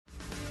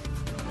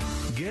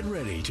Get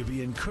ready to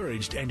be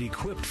encouraged and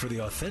equipped for the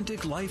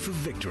authentic life of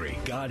victory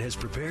God has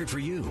prepared for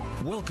you.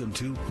 Welcome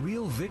to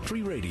Real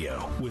Victory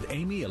Radio with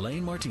Amy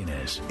Elaine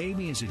Martinez.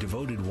 Amy is a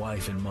devoted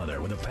wife and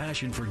mother with a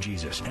passion for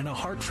Jesus and a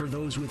heart for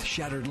those with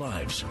shattered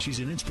lives. She's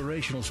an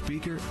inspirational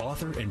speaker,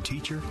 author, and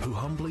teacher who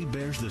humbly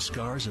bears the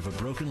scars of a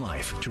broken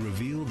life to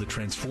reveal the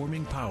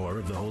transforming power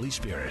of the Holy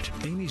Spirit.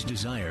 Amy's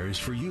desire is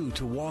for you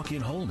to walk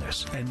in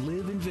wholeness and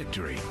live in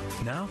victory.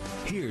 Now,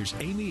 here's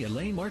Amy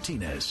Elaine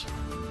Martinez.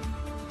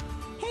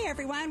 Hey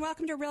everyone,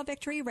 welcome to Real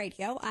Victory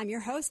Radio. I'm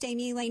your host,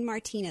 Amy Elaine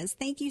Martinez.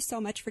 Thank you so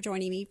much for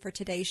joining me for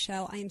today's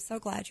show. I am so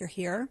glad you're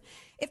here.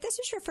 If this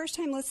is your first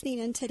time listening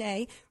in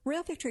today,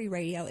 Real Victory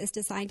Radio is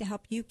designed to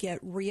help you get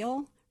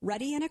real,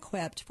 ready, and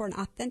equipped for an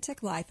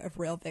authentic life of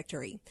real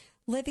victory.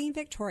 Living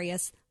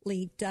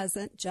victoriously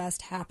doesn't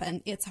just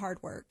happen. It's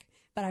hard work.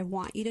 But I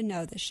want you to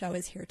know this show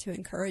is here to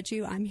encourage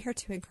you. I'm here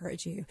to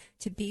encourage you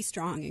to be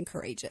strong and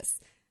courageous.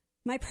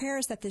 My prayer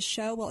is that this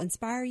show will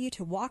inspire you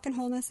to walk in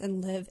wholeness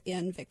and live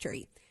in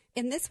victory.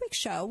 In this week's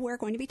show, we're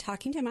going to be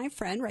talking to my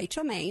friend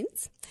Rachel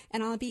Maines,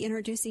 and I'll be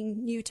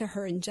introducing you to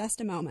her in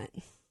just a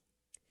moment.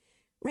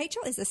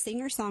 Rachel is a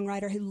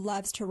singer-songwriter who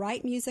loves to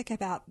write music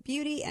about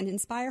beauty and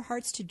inspire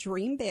hearts to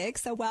dream big.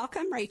 So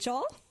welcome,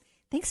 Rachel.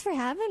 Thanks for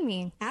having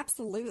me.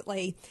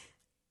 Absolutely.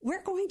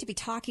 We're going to be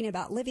talking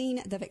about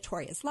living the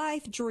victorious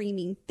life,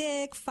 dreaming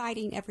big,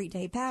 fighting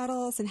everyday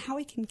battles, and how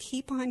we can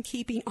keep on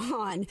keeping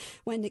on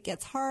when it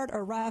gets hard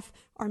or rough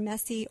or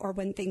messy or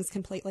when things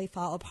completely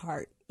fall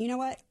apart. You know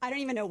what? I don't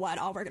even know what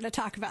all we're going to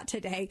talk about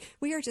today.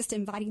 We are just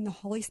inviting the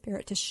Holy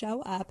Spirit to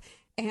show up,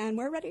 and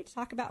we're ready to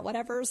talk about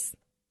whatever's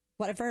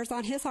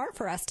on his heart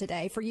for us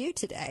today, for you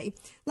today.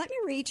 Let me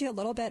read you a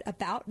little bit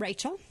about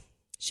Rachel.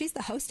 She's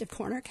the host of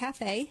Corner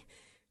Cafe,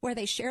 where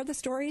they share the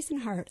stories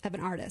and heart of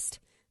an artist.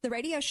 The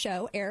radio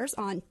show airs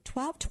on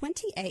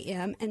 1220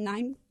 a.m. and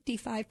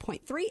 95.3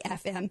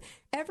 FM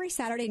every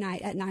Saturday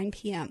night at 9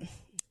 p.m.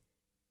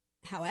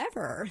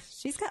 However,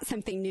 she's got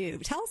something new.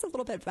 Tell us a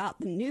little bit about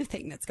the new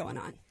thing that's going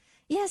on.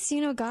 Yes,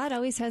 God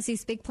always has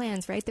these big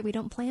plans, right, that we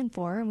don't plan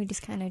for, and we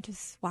just kind of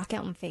just walk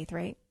out in faith,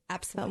 right?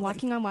 Absolutely. But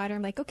walking on water,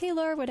 I'm like, okay,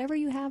 Lord, whatever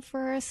you have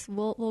for us,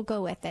 we'll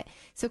go with it.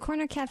 So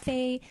Corner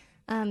Cafe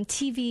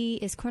TV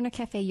is Corner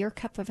Cafe, Your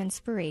Cup of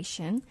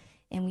Inspiration,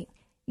 and we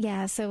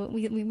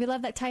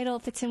love that title.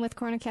 It fits in with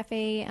Corner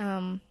Cafe,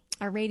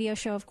 our radio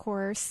show, of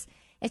course.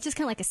 It's just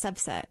kind of like a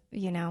subset,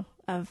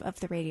 of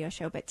the radio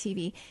show, but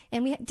TV.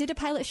 And we did a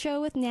pilot show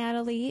with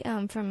Natalie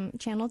from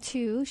Channel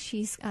 2.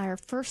 She's our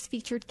first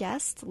featured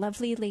guest.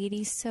 Lovely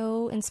lady,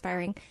 so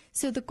inspiring.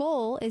 So the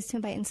goal is to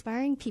invite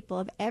inspiring people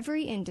of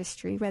every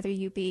industry, whether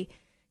you be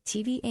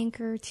TV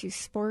anchor to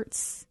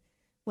sports,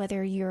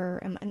 whether you're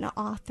an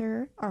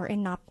author or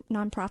in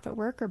nonprofit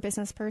work or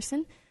business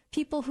person,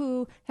 people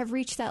who have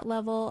reached that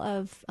level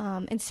of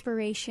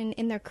inspiration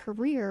in their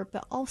career,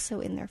 but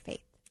also in their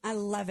faith. I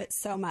love it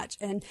so much.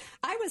 And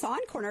I was on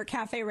Corner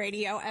Cafe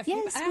Radio, I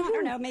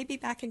don't know, maybe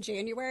back in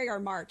January or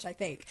March, I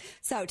think.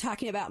 So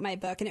talking about my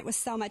book, and it was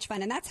so much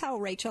fun. And that's how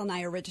Rachel and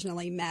I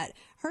originally met.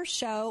 Her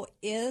show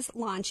is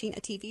launching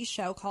a TV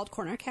show called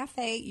Corner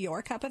Cafe,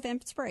 Your Cup of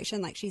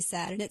Inspiration, like she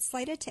said. And it's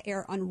slated to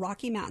air on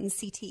Rocky Mountain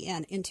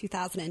CTN in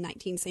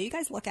 2019. So you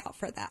guys look out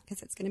for that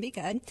because it's going to be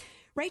good.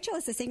 Rachel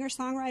is a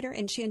singer-songwriter,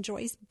 and she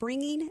enjoys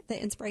bringing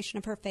the inspiration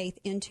of her faith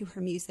into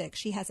her music.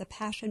 She has a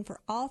passion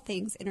for all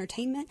things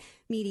entertainment,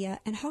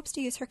 media, and hopes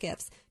to use her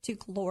gifts to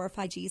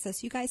glorify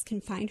Jesus. You guys can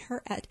find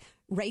her at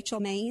Rachel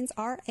Maines,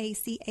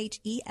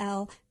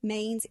 RACHEL,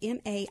 Maines,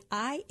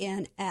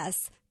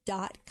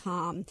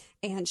 MAINS.com.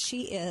 And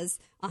she is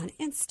on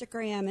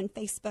Instagram and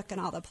Facebook and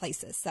all the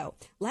places. So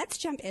let's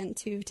jump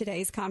into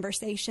today's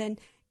conversation,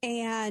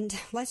 and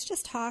let's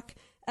just talk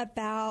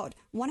about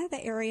one of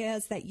the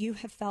areas that you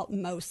have felt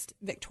most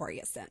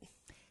victorious in.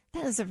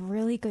 That is a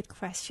really good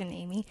question,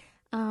 Amy.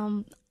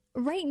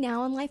 Right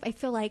now in life, I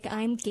feel like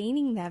I'm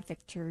gaining that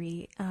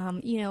victory.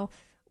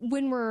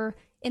 When we're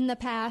in the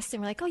past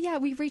and we're like, oh yeah,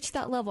 we've reached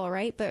that level,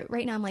 right? But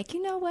right now I'm like,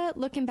 you know what?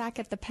 Looking back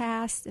at the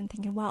past and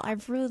thinking, wow,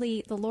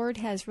 the Lord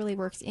has really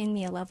worked in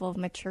me a level of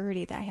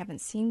maturity that I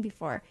haven't seen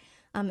before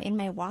in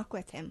my walk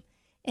with Him.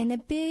 And a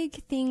big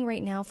thing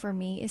right now for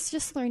me is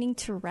just learning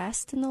to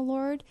rest in the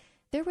Lord.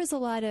 There was a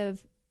lot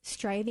of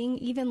striving,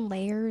 even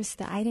layers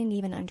that I didn't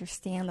even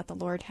understand that the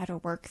Lord had to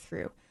work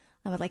through,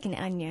 like an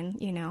onion,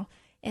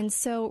 And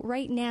so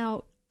right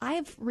now,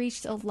 I've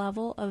reached a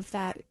level of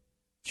that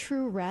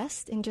true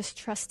rest and just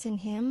trust in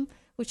Him,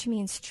 which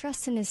means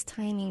trust in His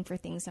timing for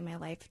things in my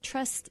life,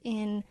 trust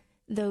in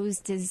those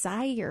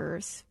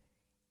desires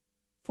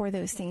for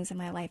those things in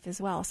my life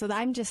as well. So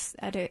I'm just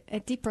at a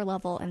deeper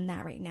level in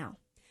that right now.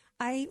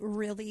 I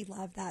really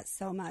love that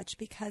so much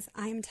because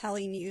I'm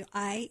telling you,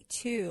 I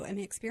too am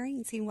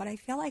experiencing what I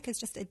feel like is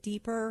just a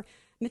deeper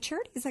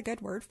maturity is a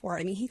good word for it.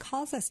 I mean, He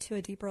calls us to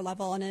a deeper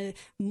level and a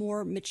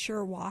more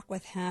mature walk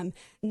with Him,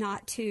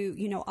 not to,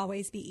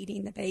 always be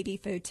eating the baby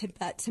food,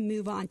 but to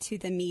move on to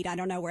the meat. I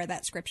don't know where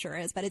that scripture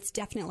is, but it's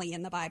definitely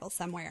in the Bible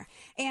somewhere.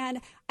 And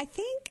I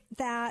think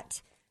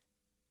that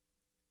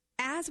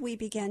as we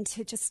begin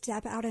to just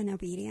step out in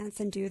obedience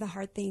and do the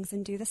hard things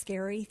and do the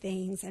scary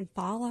things and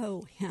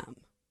follow him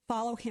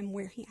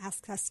where he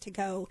asks us to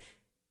go,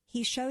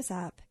 he shows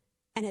up,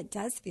 and it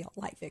does feel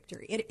like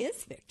victory. It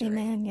is victory.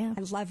 Amen, yeah.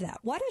 I love that.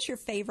 What is your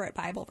favorite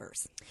Bible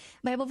verse?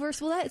 Bible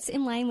verse, well, that's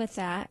in line with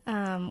that,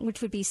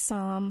 which would be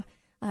Psalm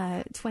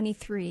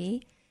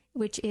 23,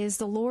 which is,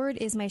 "The Lord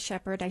is my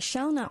shepherd, I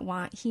shall not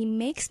want. He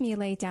makes me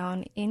lay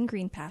down in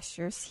green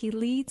pastures. He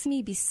leads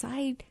me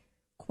beside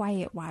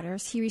quiet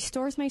waters. He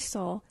restores my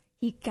soul.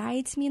 He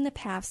guides me in the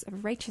paths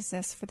of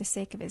righteousness for the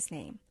sake of his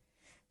name."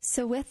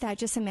 So with that,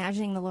 just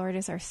imagining the Lord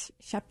as our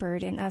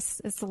shepherd and us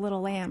as the little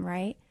lamb,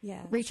 right?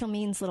 Yeah. Rachel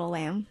means little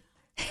lamb.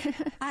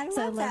 I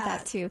love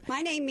that too.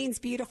 My name means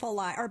beautiful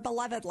light or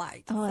beloved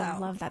light. Oh, I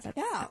love that.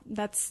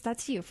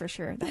 That's you for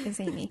sure. That is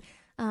Amy.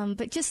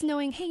 But just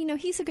knowing, hey,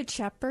 he's a good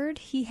shepherd.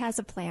 He has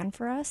a plan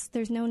for us.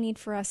 There's no need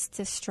for us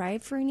to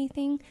strive for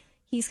anything.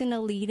 He's going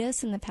to lead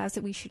us in the paths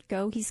that we should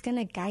go. He's going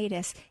to guide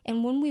us.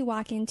 And when we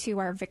walk into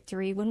our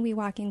victory, when we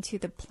walk into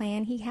the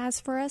plan he has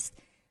for us,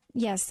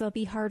 yes, there'll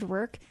be hard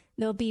work.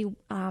 There'll be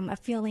a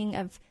feeling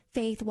of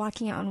faith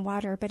walking out on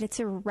water, but it's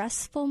a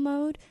restful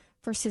mode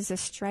versus a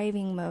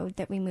striving mode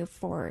that we move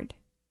forward.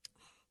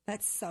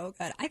 That's so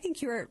good. I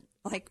think you're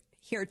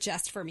here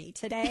just for me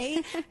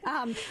today.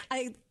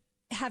 I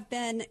have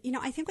been,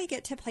 I think we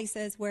get to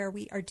places where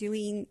we are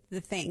doing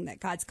the thing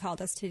that God's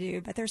called us to do,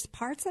 but there's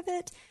parts of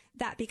it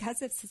that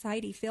because of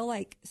society feel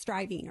like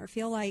striving or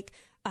feel like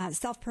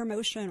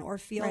self-promotion or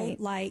feel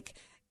like,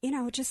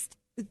 just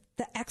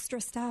the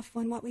extra stuff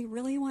when what we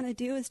really want to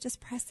do is just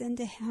press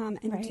into him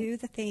and do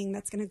the thing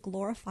that's going to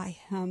glorify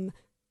him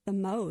the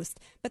most.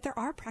 But there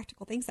are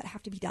practical things that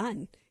have to be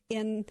done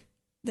in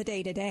the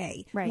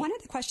day-to-day. Right. One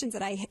of the questions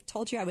that I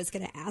told you I was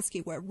going to ask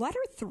you were, what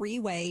are 3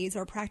 ways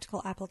or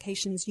practical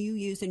applications you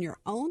use in your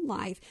own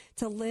life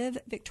to live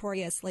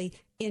victoriously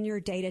in your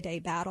day-to-day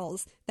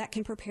battles that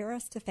can prepare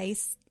us to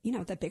face,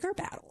 the bigger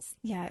battles?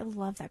 Yeah, I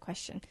love that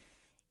question.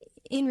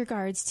 In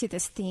regards to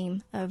this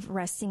theme of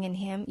resting in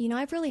him,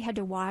 I've really had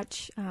to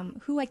watch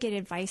who I get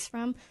advice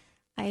from.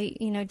 I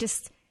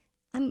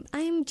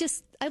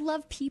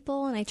love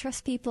people and I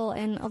trust people.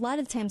 And a lot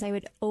of times I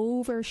would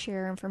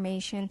overshare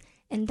information.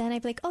 And then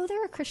I'd be like, oh,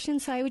 they're a Christian,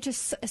 so I would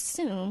just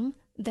assume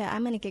that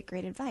I'm going to get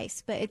great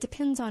advice. But it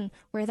depends on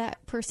where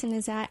that person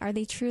is at. Are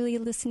they truly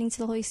listening to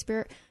the Holy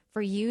Spirit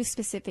for you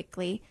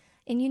specifically?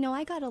 And,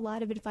 I got a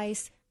lot of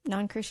advice,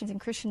 non-Christians and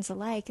Christians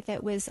alike,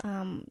 that was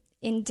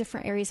in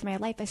different areas of my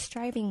life, a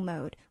striving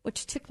mode,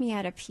 which took me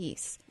out of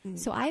peace.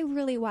 So I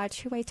really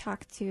watch who I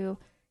talk to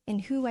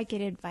and who I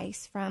get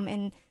advice from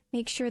and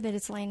make sure that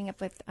it's lining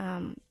up with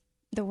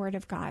the Word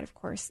of God, of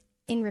course,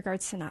 in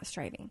regards to not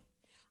striving.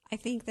 I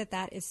think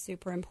that is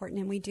super important,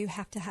 and we do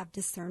have to have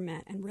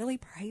discernment and really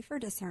pray for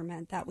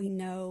discernment that we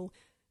know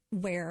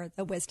where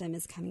the wisdom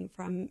is coming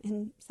from.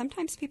 And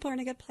sometimes people are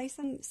in a good place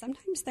and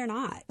sometimes they're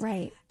not.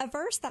 Right. A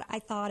verse that I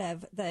thought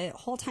of the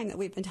whole time that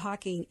we've been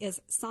talking is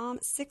Psalm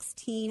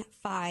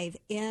 16:5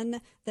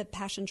 in the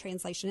Passion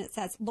Translation. It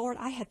says, "Lord,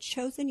 I have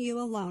chosen you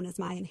alone as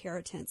my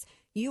inheritance.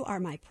 You are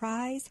my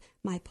prize,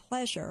 my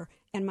pleasure,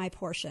 and my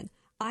portion.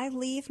 I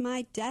leave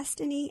my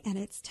destiny and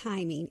its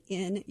timing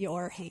in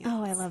your hands."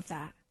 Oh, I love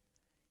that.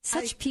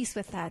 Such peace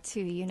with that,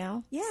 too,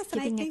 Yes, and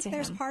I think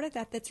there's part of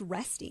that that's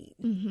resting.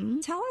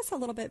 Mm-hmm. Tell us a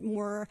little bit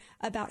more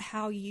about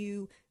how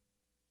you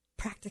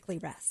practically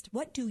rest.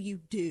 What do you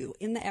do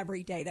in the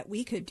everyday that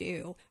we could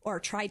do or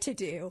try to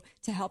do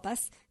to help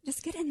us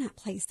just get in that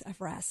place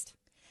of rest?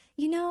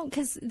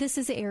 Because this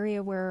is an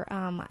area where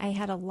I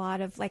had a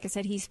lot of, like I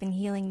said, he's been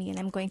healing me, and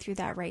I'm going through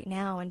that right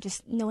now, and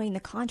just knowing the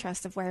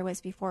contrast of where I was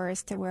before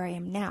as to where I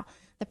am now.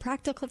 The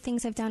practical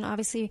things I've done,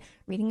 obviously,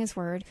 reading his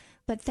word,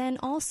 but then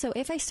also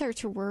if I start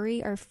to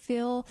worry or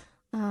feel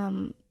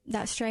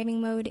that striving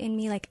mode in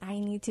me, like I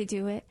need to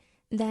do it,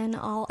 then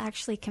I'll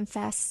actually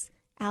confess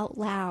out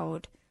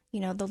loud,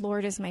 the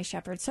Lord is my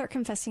shepherd. Start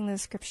confessing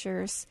those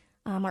scriptures,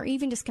 or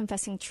even just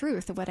confessing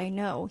truth of what I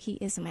know he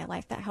is in my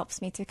life. That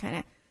helps me to kind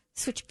of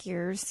switch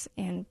gears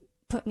and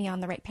put me on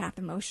the right path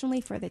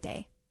emotionally for the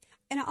day.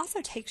 And it also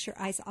takes your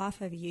eyes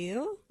off of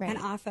you and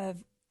off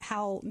of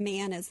how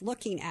man is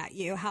looking at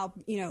you, how,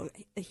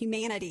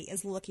 humanity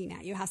is looking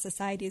at you, how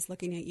society is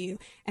looking at you,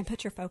 and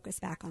put your focus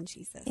back on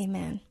Jesus.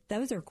 Amen.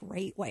 Those are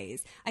great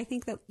ways. I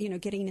think that,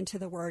 getting into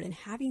the Word and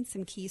having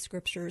some key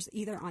scriptures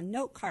either on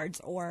note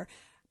cards or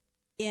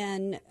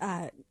in,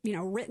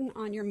 written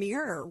on your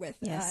mirror with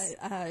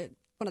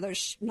one of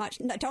those,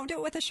 don't do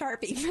it with a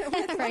Sharpie,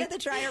 but with one of the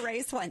dry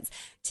erase ones,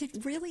 to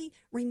really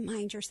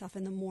remind yourself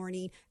in the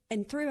morning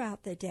and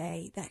throughout the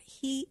day that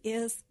he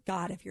is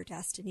God of your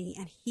destiny,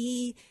 and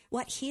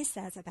what he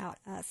says about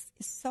us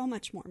is so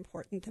much more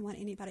important than what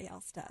anybody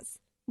else does.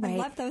 Right. I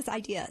love those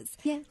ideas.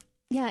 Yeah.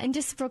 Yeah. And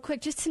just real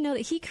quick, just to know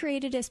that he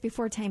created us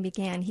before time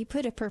began. He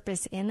put a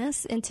purpose in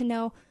us, and to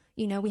know,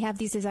 we have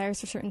these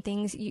desires for certain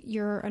things.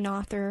 You're an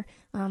author,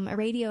 a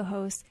radio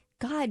host.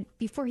 God,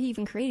 before he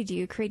even created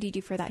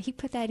you for that. He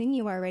put that in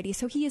you already.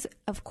 So he is,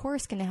 of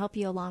course, going to help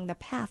you along the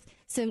path.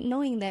 So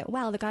knowing that,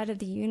 wow, the God of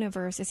the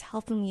universe is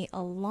helping me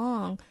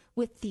along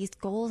with these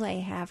goals I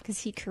have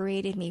because he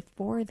created me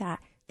for that,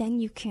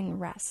 then you can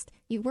rest.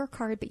 You work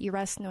hard, but you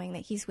rest knowing that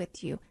he's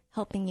with you,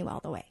 helping you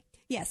all the way.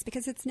 Yes,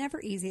 because it's never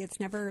easy. It's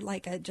never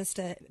like just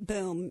a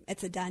boom,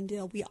 it's a done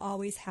deal. We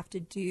always have to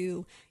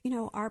do,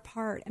 our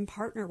part and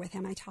partner with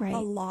him. I talk a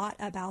lot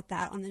about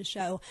that on the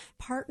show.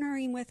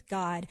 Partnering with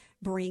God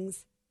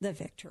brings the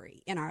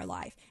victory in our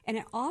life. And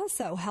it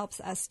also helps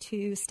us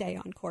to stay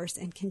on course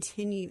and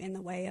continue in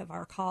the way of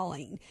our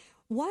calling.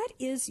 What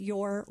is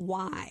your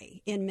why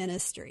in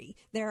ministry?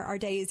 There are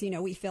days,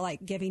 we feel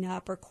like giving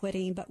up or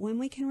quitting, but when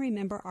we can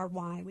remember our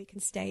why, we can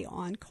stay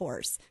on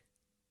course.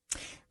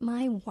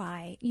 My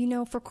why,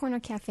 for Corner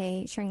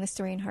Cafe, sharing the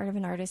story in Heart of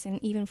an Artist,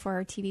 and even for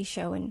our TV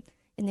show in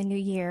the new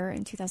year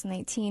in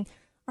 2019,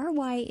 our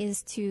why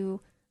is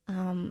to,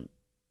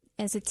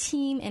 as a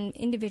team and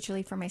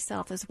individually for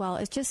myself as well,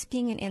 is just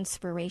being an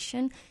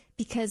inspiration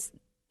because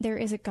there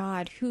is a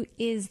God who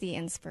is the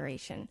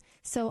inspiration.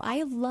 So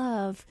I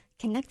love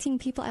connecting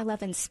people. I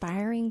love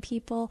inspiring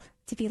people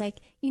to be like,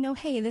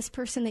 hey, this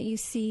person that you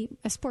see,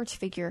 a sports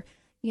figure,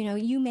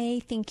 you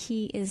may think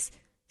he is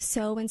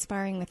so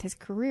inspiring with his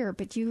career,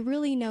 but you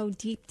really know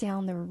deep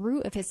down the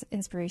root of his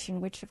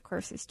inspiration, which of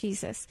course is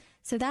Jesus.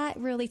 So that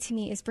really to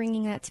me is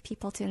bringing that to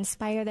people to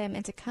inspire them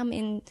and to come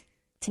in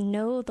to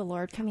know the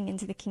Lord, coming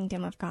into the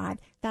kingdom of God.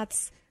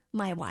 That's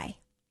my why.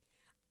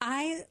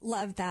 I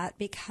love that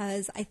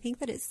because I think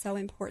that it's so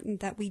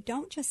important that we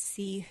don't just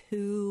see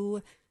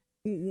who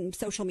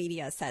social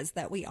media says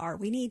that we are.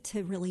 We need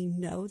to really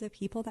know the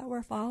people that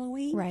we're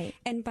following. Right.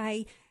 And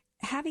by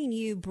having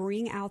you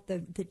bring out the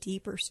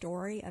deeper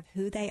story of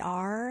who they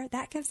are,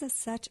 that gives us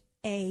such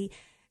a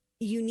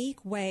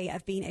unique way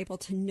of being able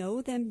to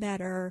know them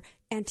better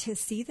and to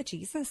see the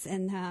Jesus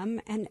in them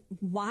and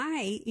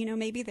why,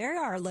 maybe they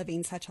are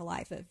living such a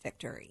life of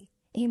victory.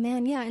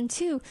 Amen. Yeah. And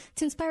two,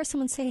 to inspire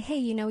someone to say, hey,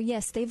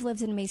 yes, they've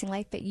lived an amazing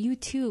life, but you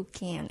too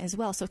can as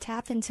well. So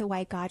tap into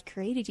why God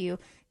created you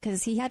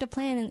because he had a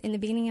plan in the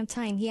beginning of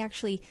time. He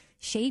actually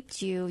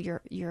shaped you,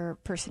 your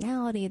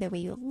personality, the way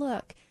you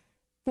look,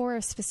 for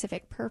a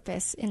specific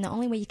purpose. And the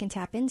only way you can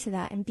tap into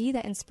that and be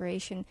that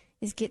inspiration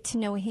is get to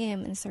know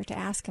him and start to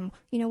ask him,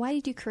 why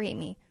did you create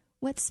me?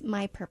 What's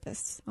my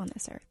purpose on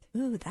this earth?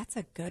 Ooh, that's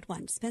a good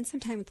one. Spend some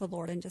time with the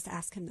Lord and just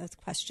ask him those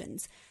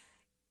questions.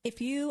 If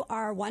you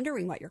are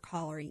wondering what your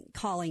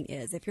calling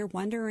is, if you're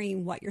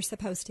wondering what you're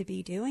supposed to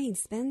be doing,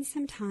 spend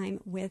some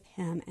time with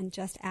him and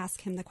just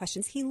ask him the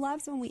questions. He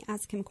loves when we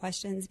ask him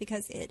questions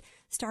because it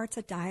starts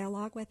a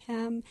dialogue with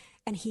him,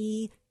 and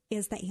he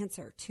is the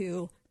answer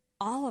to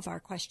all of our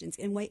questions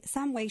in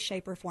some way,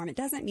 shape, or form. It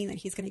doesn't mean that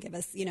he's going to give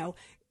us,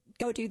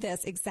 go do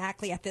this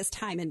exactly at this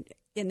time and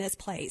in this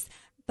place.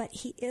 But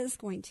he is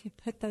going to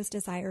put those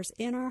desires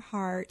in our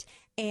heart,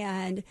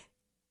 and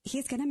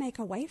he's going to make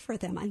a way for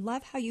them. I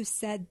love how you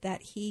said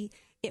that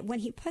when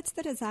he puts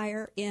the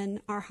desire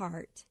in our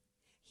heart,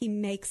 he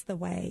makes the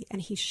way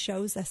and he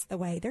shows us the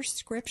way. There's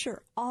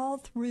scripture all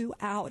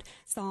throughout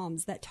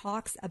Psalms that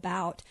talks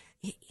about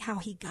how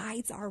he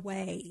guides our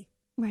way.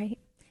 Right.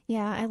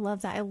 Yeah, I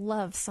love that. I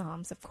love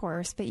Psalms, of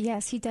course. But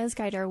yes, he does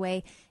guide our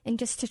way, and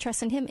just to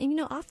trust in him.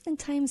 And,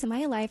 oftentimes in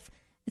my life,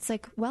 it's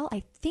like, well,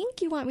 I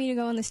think you want me to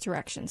go in this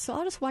direction. So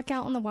I'll just walk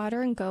out on the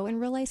water and go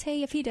and realize,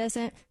 hey, if he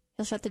doesn't,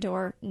 he'll shut the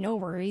door. No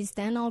worries.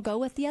 Then I'll go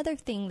with the other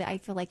thing that I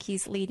feel like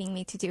he's leading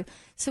me to do.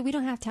 So we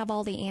don't have to have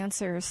all the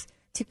answers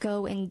to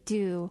go and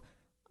do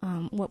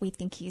what we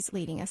think he's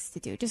leading us to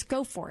do. Just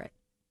go for it.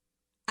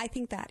 I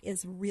think that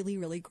is really,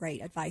 really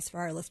great advice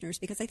for our listeners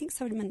because I think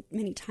so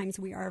many times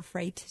we are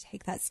afraid to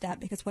take that step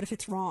because what if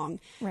it's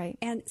wrong? Right.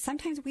 And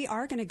sometimes we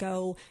are going to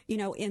go,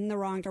 in the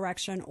wrong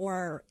direction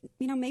or,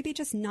 maybe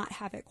just not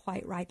have it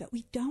quite right. But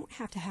we don't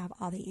have to have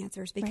all the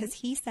answers because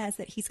he says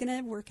that he's going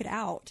to work it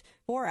out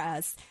for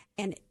us.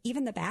 And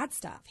even the bad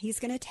stuff, he's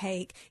going to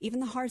take,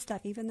 even the hard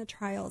stuff, even the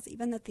trials,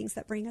 even the things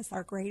that bring us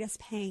our greatest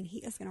pain, he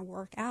is going to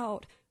work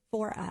out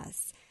for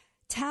us.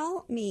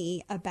 Tell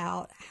me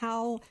about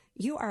how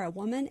you are a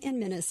woman in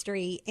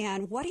ministry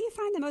and what do you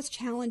find the most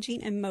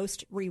challenging and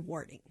most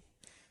rewarding?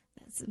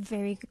 That's a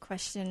very good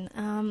question.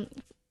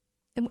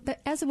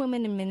 As a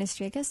woman in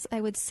ministry, I guess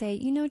I would say,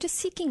 just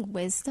seeking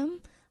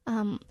wisdom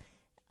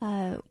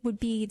would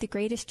be the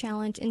greatest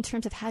challenge in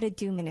terms of how to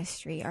do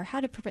ministry or how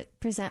to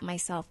present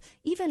myself,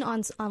 even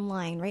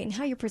online, right? And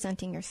how you're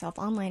presenting yourself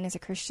online as a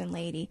Christian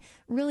lady.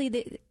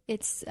 Really,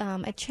 it's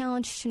a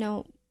challenge to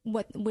know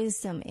what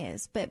wisdom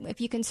is. But if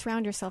you can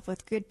surround yourself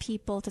with good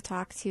people to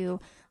talk to,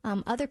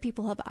 other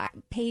people have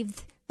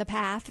paved the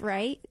path,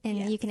 right?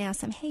 And you can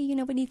ask them, hey,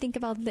 what do you think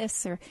about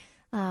this? Or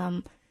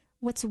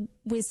what's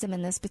wisdom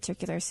in this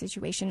particular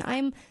situation?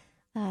 I'm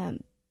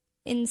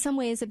in some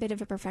ways a bit of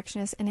a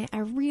perfectionist, and I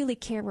really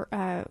care,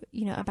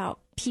 about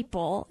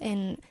people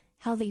and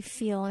how they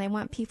feel. And I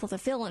want people to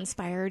feel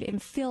inspired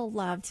and feel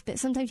loved. But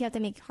sometimes you have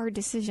to make hard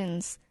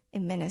decisions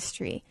in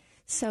ministry.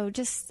 So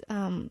just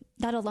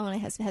that alone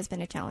has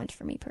been a challenge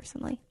for me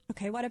personally.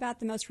 Okay, what about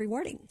the most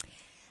rewarding?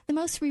 The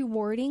most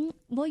rewarding,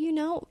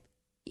 well,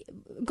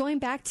 going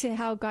back to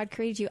how God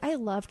created you, I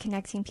love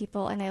connecting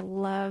people and I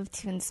love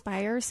to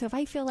inspire. So if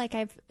I feel like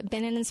I've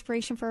been an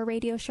inspiration for a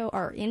radio show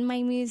or in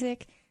my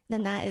music,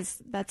 then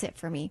that's it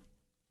for me.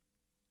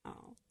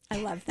 Oh,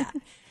 I love that.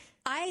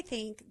 I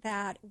think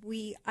that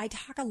I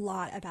talk a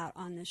lot about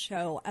on the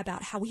show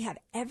about how we have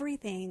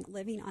everything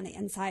living on the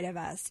inside of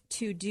us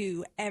to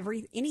do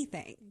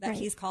anything that Right.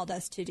 He's called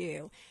us to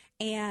do.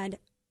 And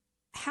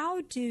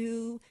how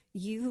do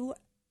you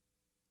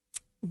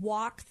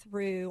walk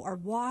through or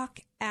walk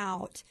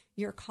out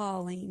your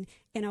calling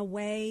in a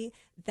way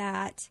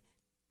that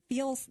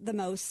feels the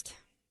most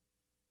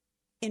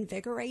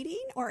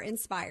invigorating or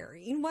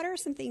inspiring? What are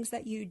some things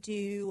that you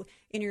do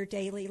in your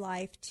daily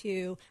life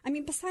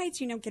besides,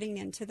 getting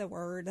into the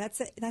Word?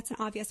 That's an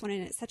obvious one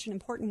and it's such an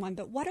important one,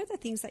 but what are the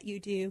things that you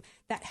do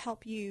that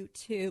help you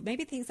to,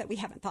 maybe things that we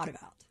haven't thought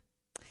about?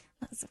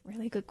 That's a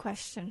really good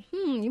question.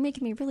 You're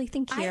making me really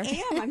think here.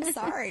 I am. I'm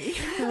sorry.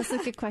 That's a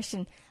good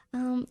question.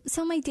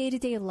 So my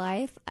day-to-day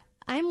life,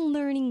 I'm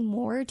learning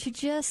more to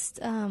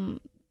just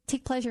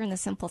take pleasure in the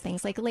simple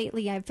things. Like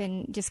lately, I've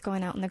been just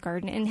going out in the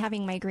garden and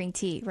having my green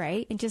tea,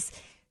 right? And just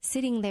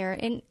sitting there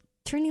and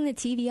turning the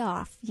TV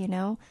off,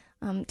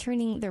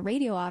 turning the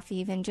radio off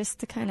even, just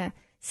to kind of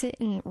sit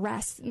and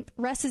rest.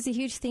 Rest is a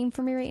huge theme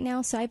for me right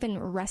now. So I've been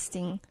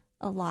resting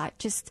a lot,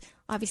 just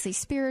obviously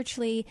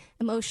spiritually,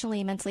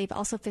 emotionally, mentally, but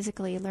also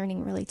physically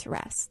learning really to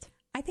rest.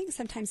 I think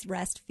sometimes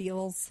rest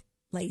feels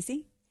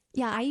lazy.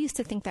 Yeah, I used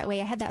to think that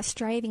way. I had that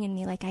striving in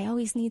me, like I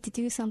always need to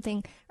do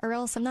something or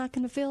else I'm not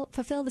going to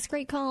fulfill this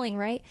great calling,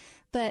 right?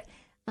 But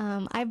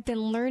I've been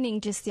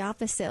learning just the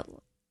opposite,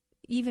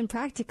 even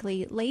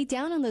practically. Lay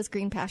down on those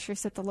green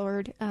pastures that the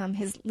Lord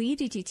has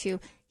leaded you to.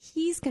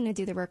 He's going to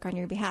do the work on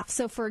your behalf.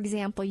 So, for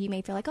example, you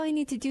may feel like, I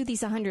need to do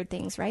these 100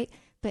 things, right?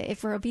 But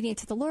if we're obedient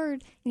to the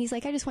Lord and He's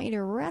like, I just want you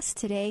to rest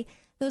today,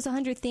 those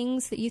 100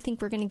 things that you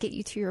think were going to get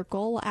you to your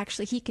goal, well,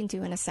 actually, He can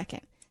do in a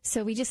second.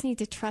 So we just need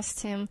to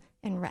trust Him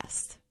and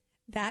rest.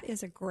 That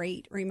is a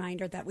great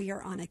reminder that we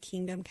are on a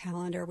kingdom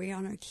calendar. We are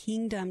on a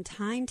kingdom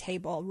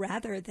timetable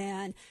rather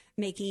than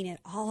making it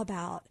all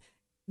about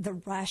the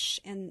rush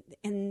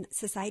in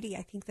society.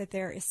 I think that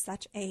there is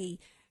such a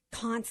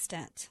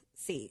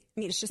constancy.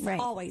 It's just Right.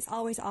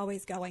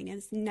 always going, and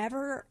it's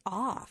never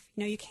off.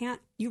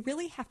 You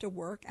really have to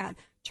work at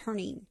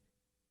turning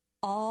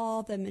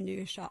all the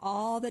minutia,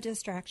 all the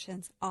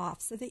distractions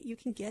off so that you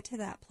can get to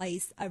that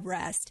place of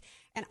rest.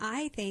 And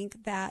I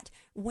think that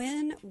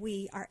when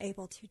we are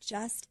able to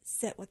just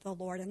sit with the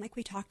Lord, and like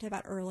we talked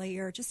about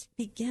earlier, just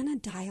begin a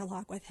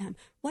dialogue with Him.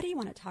 What do you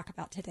want to talk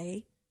about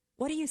today?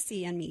 What do you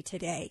see in me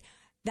today?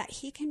 That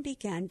He can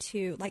begin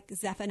to, like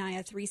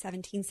Zephaniah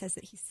 3:17 says,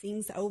 that He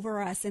sings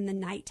over us in the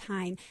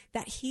nighttime,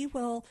 that He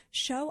will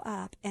show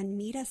up and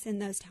meet us in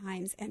those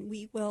times, and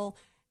we will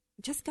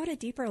just go to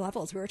deeper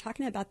levels. We were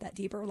talking about that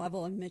deeper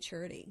level of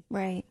maturity.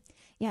 Right.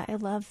 Yeah, I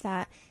love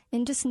that.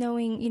 And just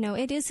knowing,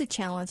 it is a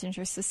challenge in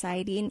our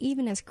society. And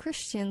even as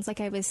Christians,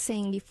 like I was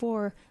saying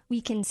before,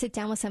 we can sit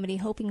down with somebody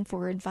hoping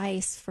for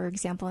advice, for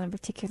example, in a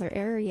particular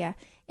area.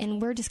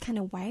 And we're just kind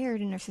of wired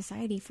in our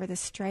society for the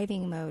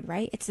striving mode,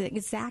 right? It's the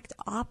exact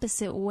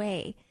opposite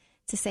way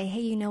to say,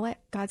 hey, you know what?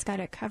 God's got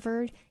it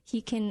covered.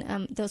 He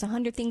can, those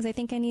 100 things I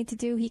think I need to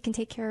do, He can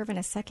take care of in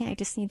a second. I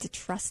just need to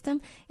trust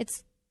Him.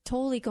 It's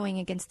totally going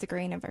against the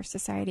grain of our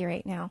society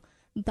right now,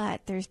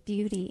 but there's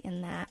beauty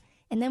in that.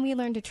 And then we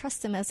learn to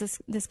trust Him as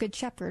this good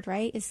shepherd,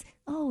 right?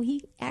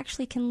 He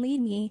actually can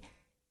lead me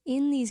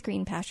in these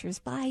green pastures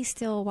by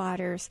still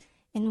waters.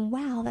 And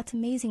wow, that's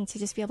amazing to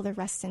just be able to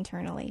rest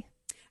internally.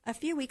 A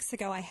few weeks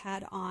ago, I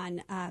had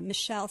on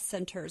Michelle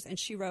Centers, and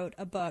she wrote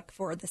a book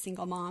for the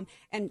single mom.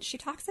 And she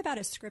talks about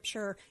a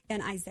scripture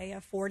in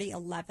Isaiah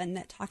 40:11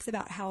 that talks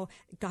about how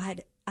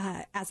God,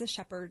 as a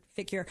shepherd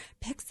figure,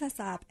 picks us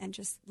up and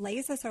just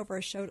lays us over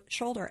his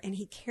shoulder, and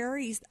He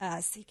carries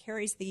us. He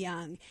carries the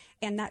young.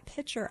 And that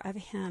picture of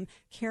Him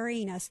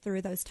carrying us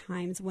through those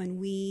times when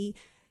we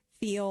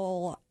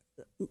feel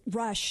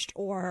rushed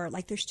or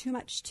like there's too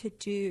much to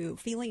do,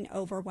 feeling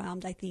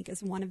overwhelmed, I think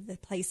is one of the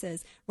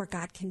places where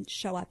God can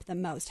show up the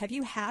most. Have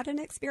you had an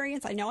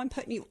experience? I know I'm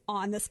putting you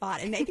on the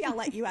spot, and maybe I'll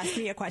let you ask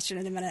me a question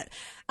in a minute.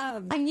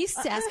 I'm used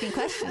to asking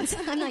questions.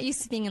 I'm not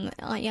used to being on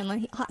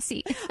the hot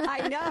seat.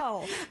 I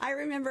know. I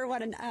remember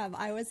when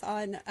I was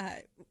on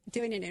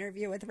doing an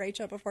interview with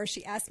Rachel before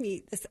she asked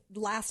me this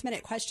last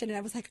minute question, and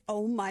I was like,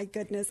 oh my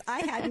goodness, I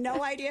had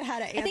no idea how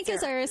to answer. I think it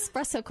was our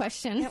espresso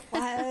question. It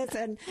was,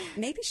 and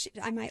maybe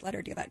I might let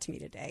her do that to me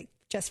today,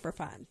 just for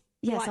fun.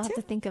 Yes, I'll have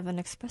to think of an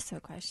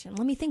espresso question.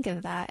 Let me think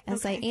of that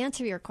as I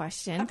answer your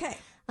question. Okay.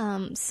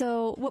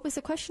 So what was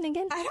the question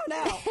again? I don't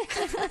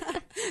know.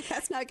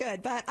 That's not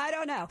good, but I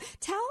don't know.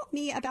 Tell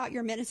me about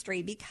your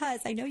ministry,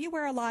 because I know you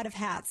wear a lot of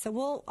hats.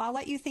 So I'll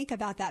let you think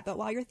about that. But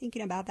while you're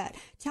thinking about that,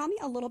 tell me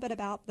a little bit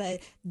about the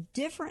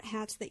different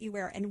hats that you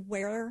wear and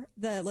where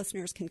the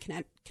listeners can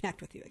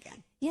connect with you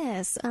again.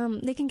 Yes,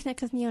 they can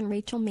connect with me on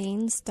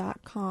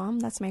rachelmaines.com.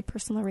 That's my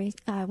personal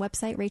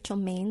website,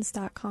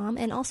 rachelmaines.com.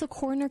 And also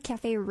Corner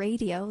Cafe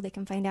Radio. They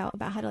can find out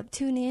about how to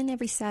tune in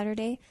every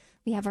Saturday.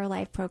 We have our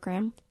live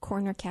program,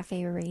 Corner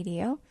Cafe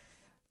Radio.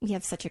 We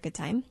have such a good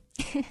time.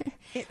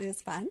 It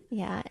is fun.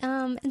 Yeah.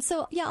 And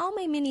so, all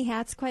my many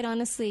hats, quite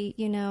honestly,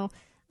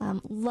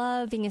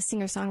 love being a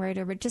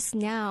singer-songwriter. But just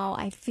now,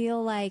 I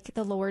feel like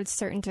the Lord's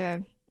starting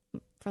to,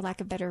 for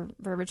lack of better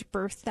verbiage,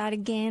 birth that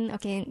again.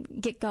 Okay,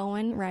 get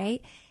going,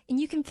 right?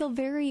 And you can feel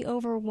very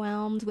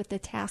overwhelmed with the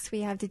tasks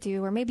we have to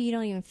do, or maybe you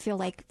don't even feel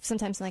like,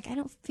 sometimes I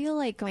don't feel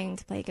like going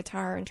to play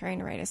guitar and trying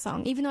to write a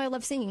song, even though I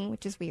love singing,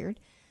 which is weird.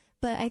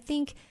 But I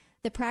think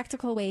the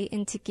practical way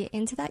to get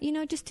into that,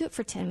 just do it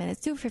for 10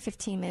 minutes, do it for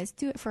 15 minutes,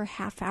 do it for a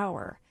half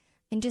hour,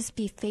 and just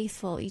be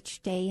faithful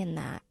each day in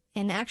that.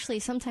 And actually,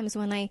 sometimes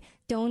when I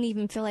don't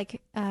even feel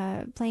like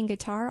playing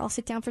guitar, I'll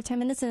sit down for 10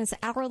 minutes and it's an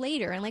hour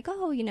later and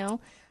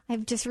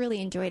I've just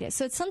really enjoyed it.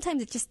 So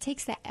sometimes it just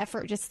takes that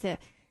effort just to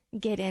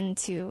get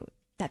into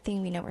that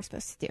thing we know we're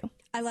supposed to do.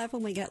 I love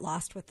when we get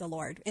lost with the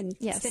Lord and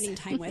spending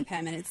time with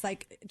him. And it's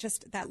like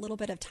just that little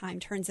bit of time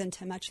turns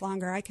into much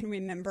longer. I can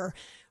remember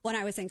when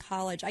I was in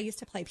college, I used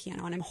to play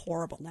piano, and I'm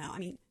horrible now. I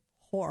mean,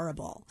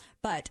 horrible.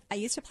 But I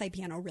used to play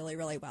piano really,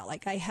 really well.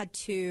 Like I had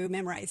to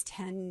memorize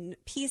 10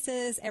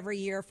 pieces every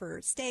year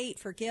for state,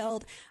 for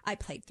guild. I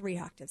played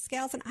 3-octave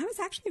scales, and I was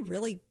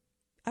actually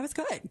I was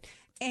good.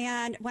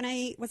 And when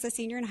I was a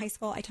senior in high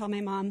school, I told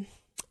my mom,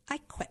 I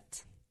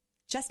quit.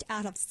 Just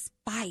out of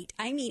spite.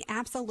 I mean,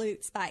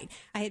 absolute spite.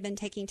 I had been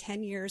taking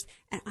 10 years,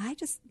 and I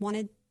just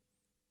wanted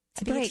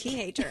to be a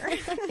teenager.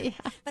 Yeah.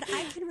 But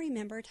I can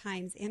remember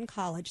times in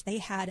college, they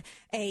had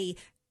a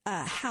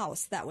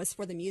house that was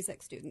for the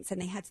music students,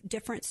 and they had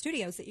different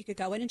studios that you could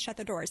go in and shut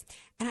the doors.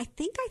 And I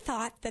think I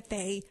thought that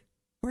they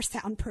were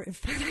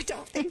soundproof, but I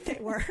don't think they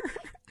were.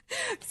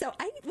 So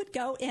I would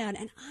go in,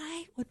 and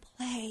I would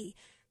play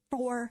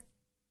for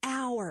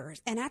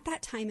hours. And at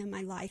that time in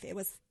my life, it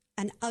was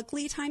an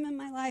ugly time in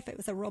my life. It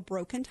was a real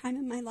broken time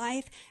in my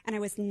life. And I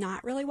was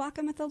not really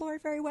walking with the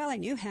Lord very well. I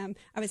knew him.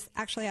 I was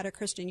actually at a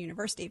Christian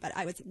university, but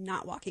I was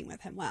not walking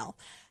with him well.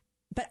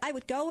 But I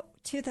would go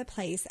to the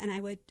place and I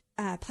would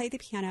play the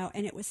piano.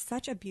 And it was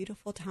such a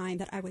beautiful time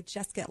that I would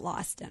just get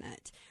lost in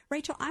it.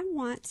 Rachel, I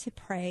want to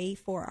pray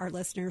for our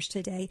listeners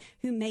today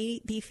who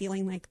may be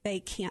feeling like they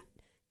can't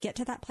get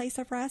to that place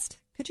of rest.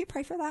 Could you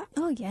pray for that?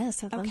 Oh,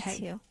 yes. I'd love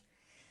to.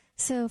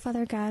 So,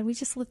 Father God, we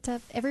just lift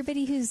up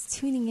everybody who's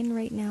tuning in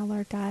right now,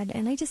 Lord God.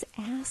 And I just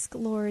ask,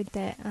 Lord,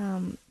 that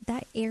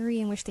that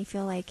area in which they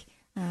feel like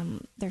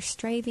they're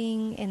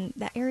striving and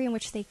that area in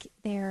which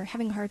they're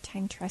having a hard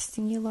time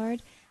trusting you,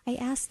 Lord, I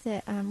ask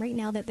that right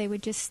now that they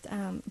would just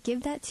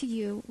give that to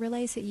you,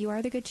 realize that you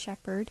are the Good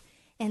Shepherd,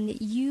 and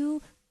that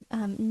you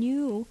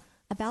knew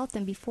about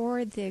them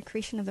before the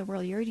creation of the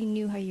world. You already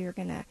knew how you were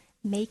going to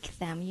make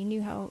them. You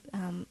knew how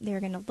they were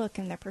going to look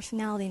and their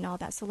personality and all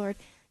that. So, Lord,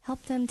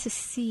 help them to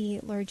see,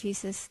 Lord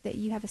Jesus, that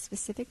you have a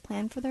specific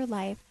plan for their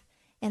life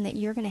and that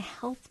you're going to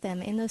help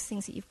them in those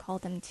things that you've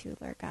called them to,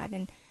 Lord God.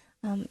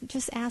 And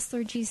just ask,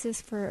 Lord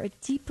Jesus, for a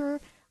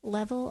deeper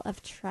level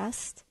of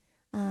trust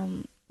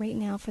right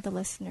now for the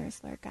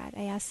listeners, Lord God.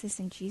 I ask this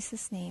in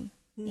Jesus' name.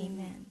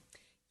 Amen.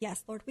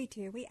 Yes, Lord, we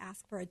do. We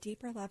ask for a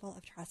deeper level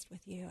of trust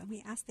with you, and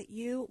we ask that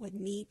you would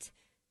meet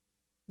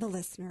the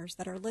listeners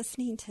that are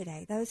listening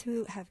today, those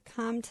who have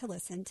come to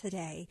listen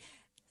today,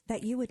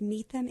 that you would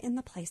meet them in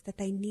the place that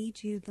they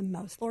need you the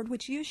most. Lord,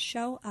 would you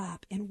show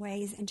up in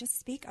ways and just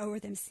speak over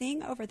them,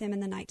 sing over them in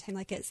the nighttime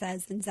like it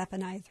says in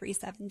Zephaniah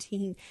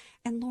 3:17.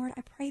 And Lord,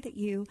 I pray that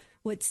you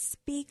would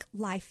speak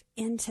life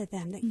into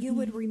them, that you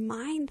would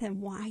remind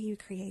them why you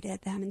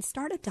created them and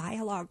start a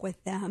dialogue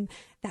with them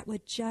that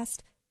would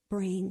just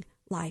bring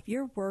life.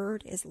 Your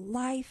word is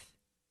life.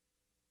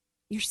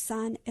 Your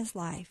Son is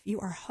life. You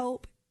are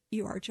hope.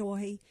 You are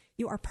joy,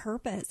 you are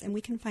purpose, and we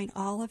can find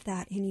all of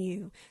that in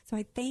you. So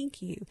I thank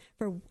you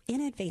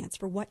in advance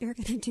for what you're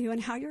going to do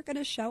and how you're going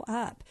to show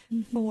up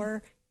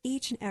for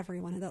each and every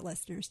one of the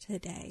listeners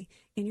today.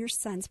 In your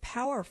Son's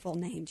powerful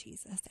name,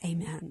 Jesus.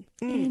 Amen.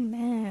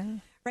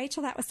 Amen.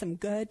 Rachel, that was some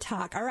good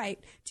talk. All right.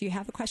 Do you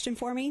have a question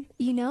for me?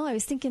 I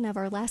was thinking of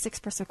our last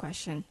espresso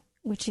question,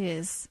 which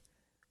is,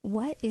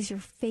 what is your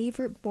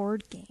favorite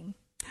board game?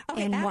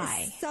 Okay, and that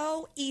why? Is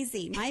so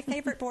easy. My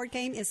favorite board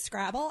game is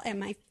Scrabble,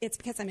 and it's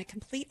because I'm a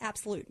complete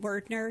absolute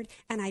word nerd,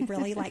 and I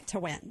really like to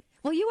win.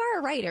 Well, you are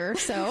a writer,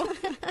 so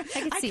I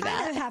can see that.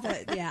 I kind of have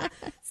it, yeah.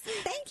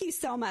 Thank you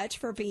so much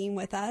for being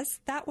with us.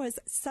 That was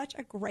such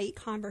a great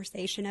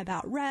conversation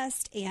about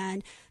rest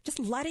and just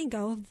letting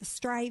go of the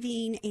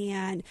striving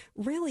and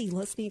really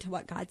listening to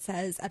what God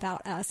says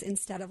about us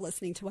instead of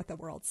listening to what the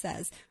world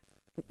says.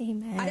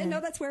 Amen. I didn't know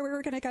that's where we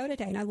were going to go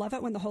today, and I love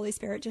it when the Holy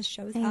Spirit just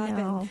shows up.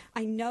 And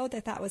I know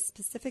that was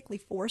specifically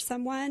for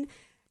someone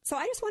So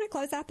I just want to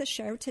close out the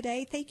show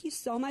today. Thank you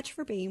so much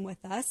for being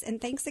with us. And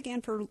thanks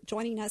again for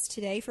joining us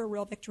today for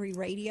Real Victory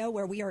Radio,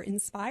 where we are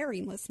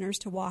inspiring listeners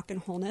to walk in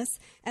wholeness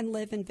and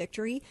live in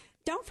victory.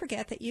 Don't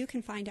forget that you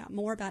can find out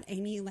more about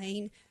Amy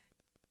Elaine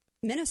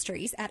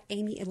Ministries at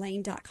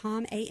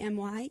amyelaine.com,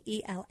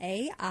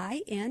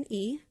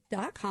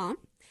 AMYELAINE.com.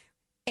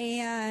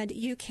 And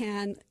you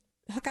can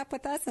hook up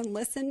with us and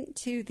listen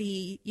to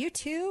the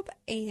YouTube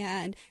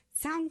and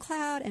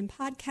SoundCloud and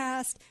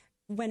podcast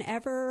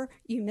whenever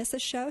you miss a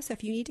show. So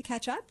if you need to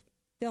catch up,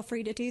 feel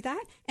free to do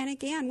that. And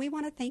again, we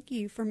want to thank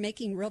you for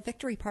making Real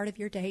Victory part of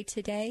your day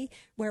today,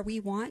 where we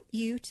want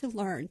you to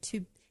learn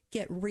to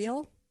get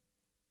real,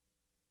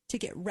 to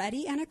get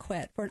ready and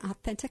equipped for an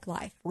authentic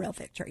life, Real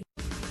Victory.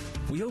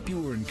 We hope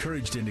you were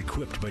encouraged and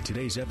equipped by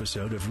today's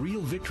episode of Real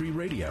Victory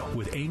Radio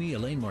with Amy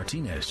Elaine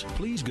Martinez.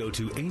 Please go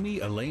to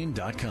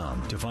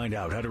amyelaine.com to find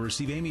out how to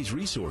receive Amy's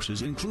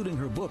resources, including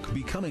her book,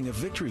 Becoming a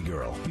Victory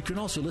Girl. You can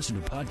also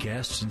listen to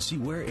podcasts and see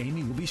where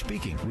Amy will be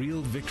speaking. Real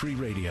Victory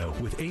Radio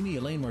with Amy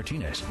Elaine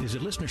Martinez is a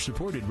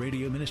listener-supported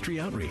radio ministry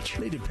outreach.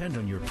 They depend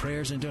on your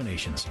prayers and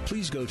donations.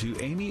 Please go to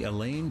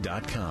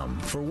amyelaine.com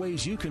for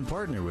ways you can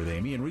partner with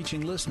Amy in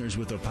reaching listeners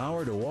with the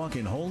power to walk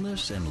in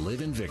wholeness and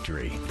live in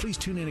victory. Please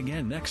tune in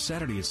again next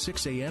Saturday at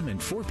 6 a.m.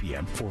 and 4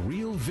 p.m. for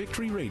Real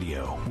Victory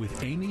Radio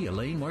with Amy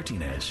Elaine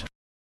Martinez.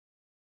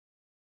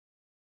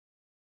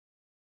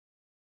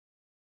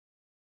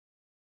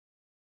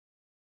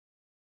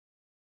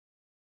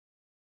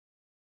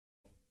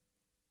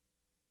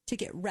 To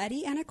get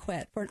ready and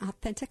equipped for an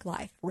authentic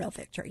life, Real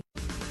Victory.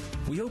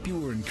 We hope you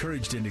were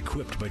encouraged and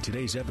equipped by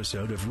today's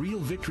episode of Real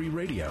Victory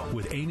Radio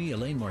with Amy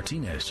Elaine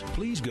Martinez.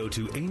 Please go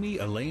to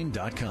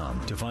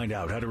amyelaine.com to find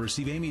out how to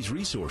receive Amy's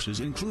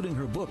resources, including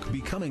her book,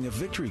 Becoming a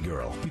Victory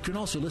Girl. You can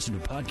also listen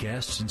to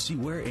podcasts and see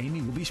where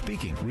Amy will be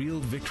speaking. Real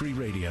Victory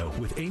Radio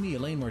with Amy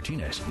Elaine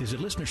Martinez is a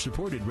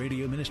listener-supported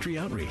radio ministry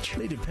outreach.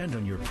 They depend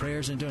on your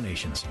prayers and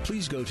donations.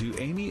 Please go to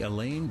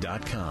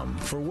amyelaine.com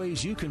for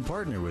ways you can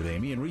partner with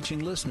Amy in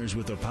reaching listeners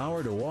with the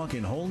power to walk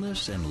in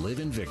wholeness and live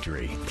in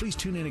victory. Please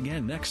tune in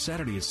again next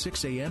Saturday at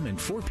 6 a.m. and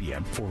 4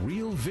 p.m. for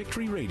Real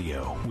Victory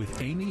Radio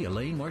with Amy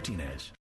Elaine Martinez.